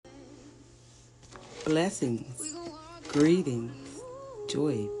Blessings, greetings,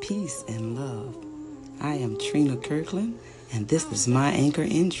 joy, peace, and love. I am Trina Kirkland, and this is my anchor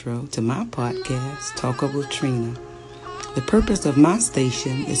intro to my podcast, Talk Up with Trina. The purpose of my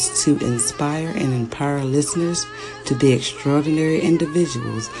station is to inspire and empower listeners to be extraordinary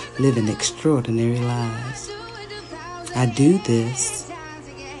individuals living extraordinary lives. I do this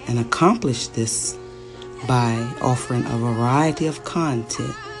and accomplish this by offering a variety of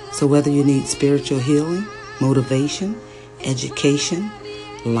content. So whether you need spiritual healing, motivation, education,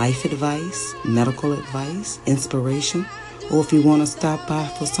 life advice, medical advice, inspiration, or if you want to stop by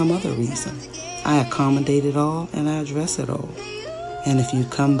for some other reason, I accommodate it all and I address it all. And if you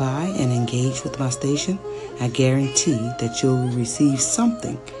come by and engage with my station, I guarantee that you'll receive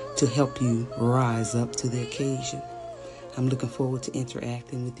something to help you rise up to the occasion. I'm looking forward to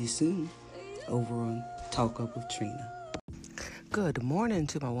interacting with you soon over on Talk Up with Trina. Good morning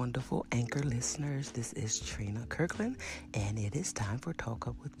to my wonderful anchor listeners. This is Trina Kirkland, and it is time for Talk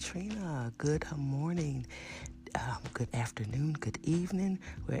Up with Trina. Good morning, good afternoon, good evening,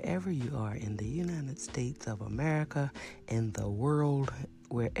 wherever you are in the United States of America, in the world,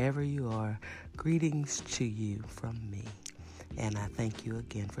 wherever you are. Greetings to you from me, and I thank you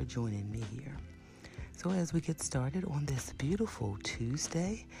again for joining me here. So as we get started on this beautiful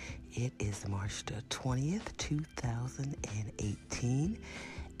Tuesday, it is March the 20th, 2018.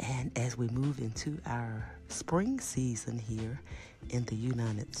 And as we move into our spring season here in the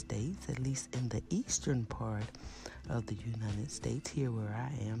United States, at least in the eastern part of the United States, here where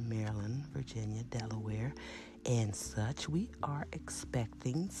I am, Maryland, Virginia, Delaware, and such, we are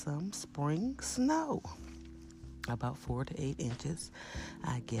expecting some spring snow. About 4 to 8 inches,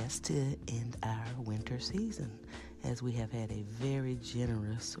 I guess, to end our winter season, as we have had a very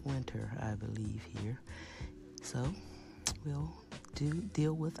generous winter, I believe, here. So we'll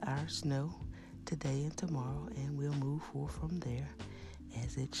deal with our snow today and tomorrow, and we'll move forward from there,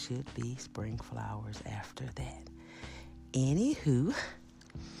 as it should be spring flowers after that. Anywho,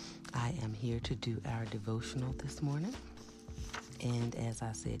 I am here to do our devotional this morning. And as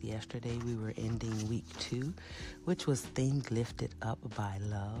I said yesterday, we were ending week 2, which was Things Lifted Up by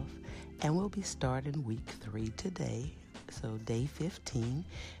Love. And we'll be starting week 3 today. So day 15,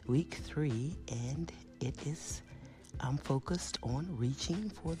 week 3, and I'm focused on reaching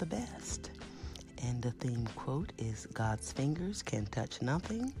for the best. And the theme quote is, God's fingers can touch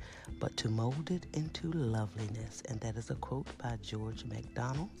nothing but to mold it into loveliness. And that is a quote by George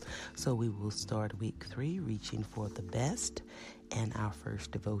MacDonald. So we will start week 3, reaching for the best. And our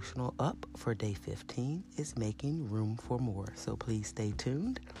first devotional up for day 15 is Making Room for More. So please stay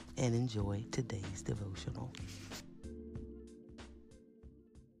tuned and enjoy today's devotional.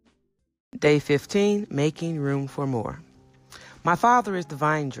 Day 15, Making Room for More. My Father is the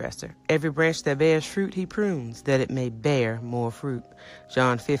vine dresser. Every branch that bears fruit he prunes, that it may bear more fruit.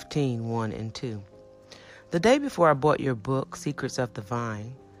 John 15, 1 and 2. The day before I bought your book, Secrets of the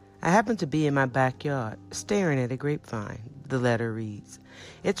Vine, I happened to be in my backyard, staring at a grapevine. The letter reads,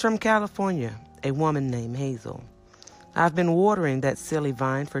 It's from California, a woman named Hazel. I've been watering that silly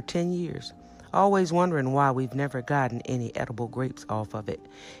vine for 10 years, always wondering why we've never gotten any edible grapes off of it,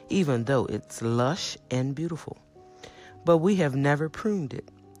 even though it's lush and beautiful. But we have never pruned it.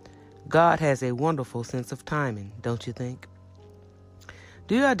 God has a wonderful sense of timing, don't you think?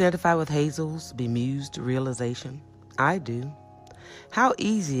 Do you identify with Hazel's bemused realization? I do. How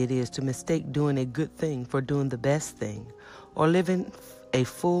easy it is to mistake doing a good thing for doing the best thing, or living a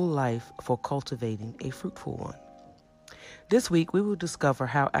full life for cultivating a fruitful one. This week, we will discover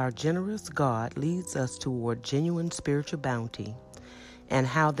how our generous God leads us toward genuine spiritual bounty, and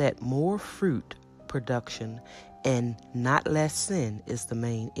how that more fruit production and not less sin is the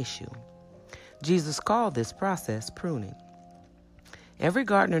main issue. Jesus called this process pruning. Every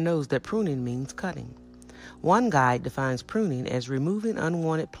gardener knows that pruning means cutting. One guide defines pruning as removing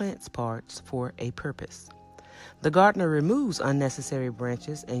unwanted plant parts for a purpose. The gardener removes unnecessary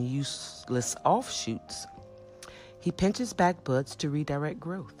branches and useless offshoots. He pinches back buds to redirect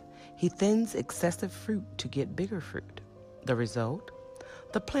growth. He thins excessive fruit to get bigger fruit. The result?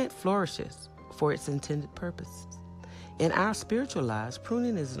 The plant flourishes for its intended purpose. In our spiritual lives,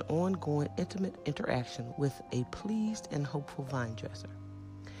 pruning is an ongoing, intimate interaction with a pleased and hopeful vine dresser.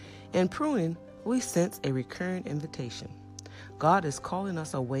 In pruning, we sense a recurring invitation. God is calling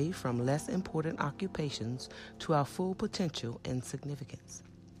us away from less important occupations to our full potential and significance.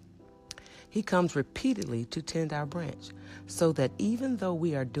 He comes repeatedly to tend our branch, so that even though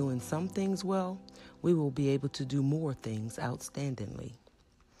we are doing some things well, we will be able to do more things outstandingly.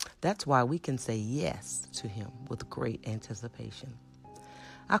 That's why we can say yes to him with great anticipation.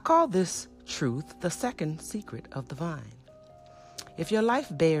 I call this Truth, the second secret of the vine. If your life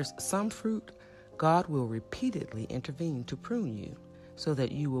bears some fruit, God will repeatedly intervene to prune you so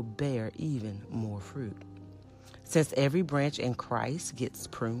that you will bear even more fruit. Since every branch in Christ gets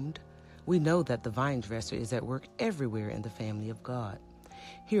pruned, we know that the vine dresser is at work everywhere in the family of God.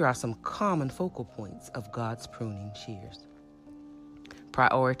 Here are some common focal points of God's pruning shears.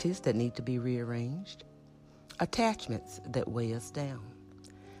 Priorities that need to be rearranged. Attachments that weigh us down.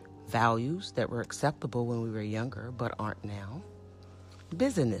 Values that were acceptable when we were younger but aren't now.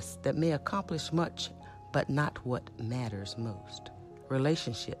 Busyness that may accomplish much but not what matters most.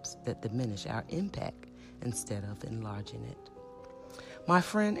 Relationships that diminish our impact instead of enlarging it. My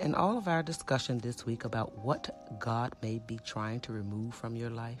friend, in all of our discussion this week about what God may be trying to remove from your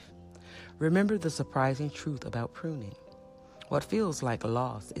life, remember the surprising truth about pruning. What feels like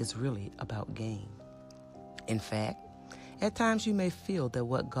loss is really about gain. In fact, at times you may feel that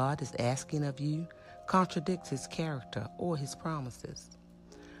what God is asking of you contradicts His character or His promises.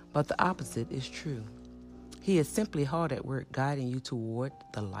 But the opposite is true. He is simply hard at work guiding you toward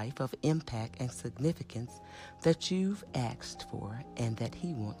the life of impact and significance that you've asked for and that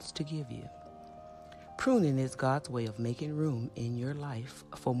He wants to give you. Pruning is God's way of making room in your life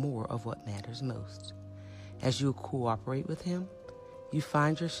for more of what matters most. As you cooperate with Him, you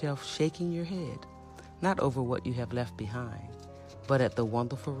find yourself shaking your head, not over what you have left behind, but at the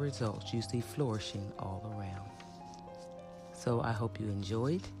wonderful results you see flourishing all around. So I hope you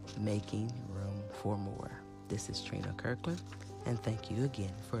enjoyed Making Room for More. This is Trina Kirkland, and thank you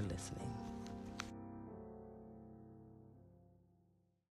again for listening.